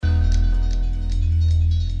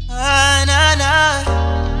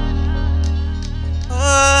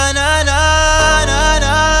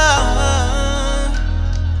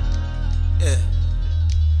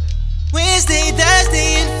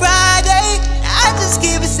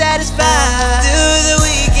Do the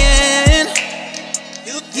weekend.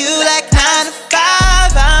 You like 9 to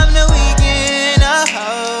 5, I'm the weekend.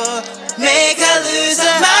 Oh, make her lose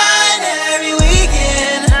her mind every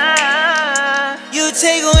weekend. You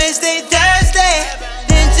take Wednesday, Thursday,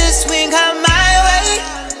 then just swing her my way.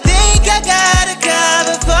 Think I got a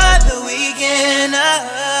cover for the weekend.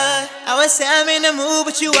 I would say I'm in the mood,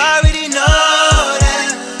 but you already know that.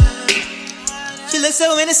 She looks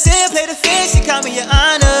so innocent, play the fish, she call me your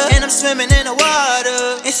honor. And I'm swimming in the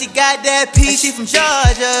water, and she got that peach, she from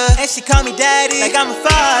Georgia. And she call me daddy, like I'm a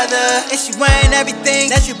father. And she wearing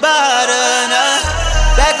everything that you bought her.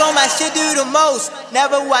 Back on my shit, do the most.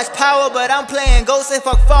 Never watch Power, but I'm playing Ghost. If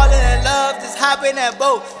I'm falling in love, just hop in that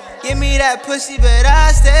boat. Give me that pussy, but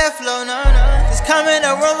I stay afloat, no. Just come in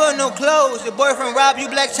the room with no clothes. Your boyfriend rob you,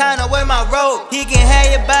 Black China, wear my robe. He can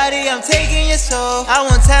have your body, I'm taking your soul. I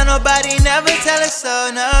won't tell nobody, never tell her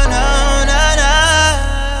so, no.